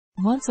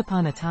Once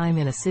upon a time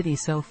in a city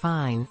so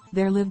fine,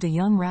 there lived a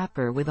young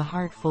rapper with a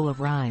heart full of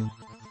rhyme.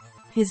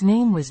 His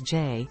name was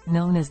Jay,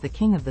 known as the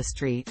king of the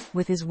street,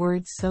 with his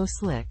words so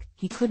slick,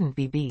 he couldn't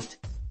be beat.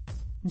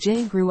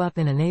 Jay grew up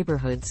in a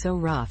neighborhood so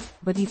rough,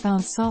 but he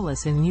found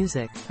solace in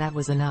music, that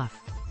was enough.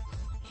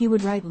 He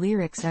would write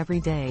lyrics every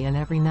day and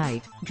every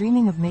night,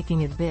 dreaming of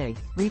making it big,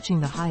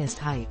 reaching the highest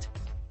height.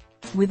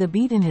 With a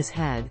beat in his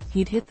head,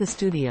 he'd hit the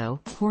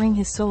studio, pouring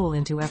his soul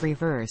into every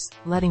verse,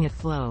 letting it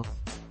flow.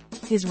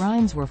 His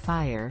rhymes were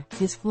fire,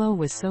 his flow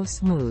was so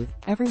smooth,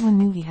 everyone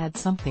knew he had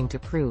something to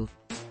prove.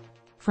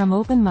 From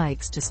open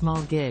mics to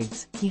small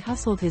gigs, he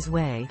hustled his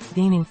way,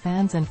 gaining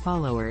fans and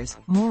followers,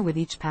 more with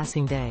each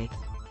passing day.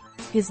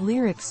 His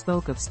lyrics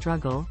spoke of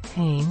struggle,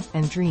 pain,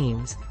 and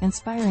dreams,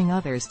 inspiring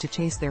others to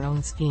chase their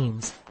own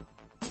schemes.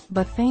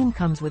 But fame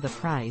comes with a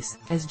price,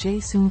 as Jay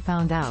soon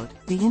found out,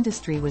 the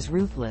industry was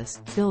ruthless,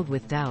 filled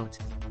with doubt.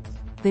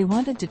 They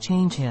wanted to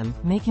change him,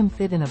 make him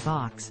fit in a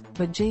box,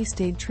 but Jay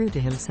stayed true to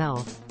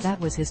himself, that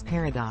was his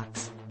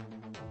paradox.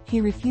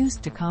 He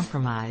refused to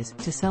compromise,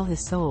 to sell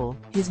his soul,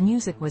 his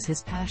music was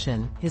his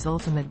passion, his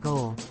ultimate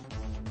goal.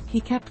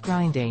 He kept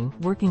grinding,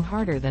 working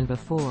harder than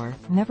before,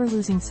 never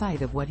losing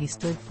sight of what he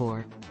stood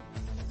for.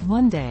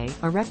 One day,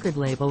 a record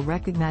label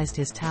recognized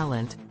his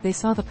talent, they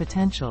saw the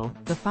potential,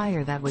 the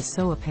fire that was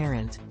so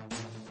apparent.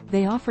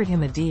 They offered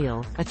him a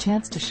deal, a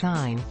chance to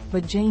shine,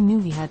 but Jay knew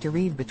he had to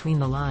read between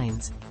the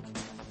lines.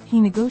 He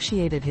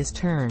negotiated his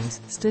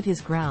terms, stood his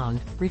ground,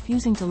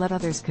 refusing to let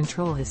others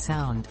control his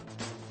sound.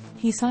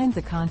 He signed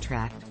the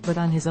contract, but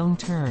on his own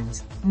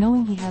terms,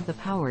 knowing he had the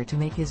power to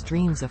make his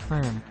dreams a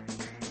firm.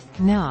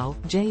 Now,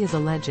 Jay is a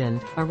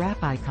legend, a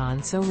rap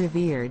icon so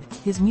revered,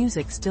 his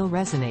music still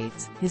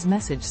resonates, his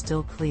message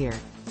still clear.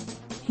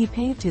 He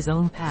paved his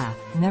own path,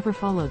 never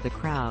followed the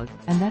crowd,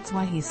 and that's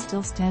why he's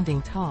still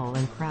standing tall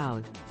and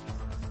proud.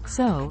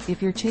 So,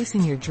 if you're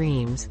chasing your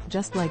dreams,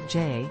 just like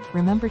Jay,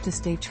 remember to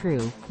stay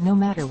true, no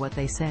matter what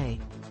they say.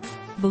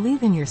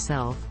 Believe in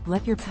yourself,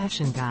 let your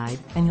passion guide,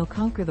 and you'll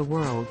conquer the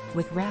world,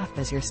 with rap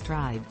as your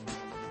stride.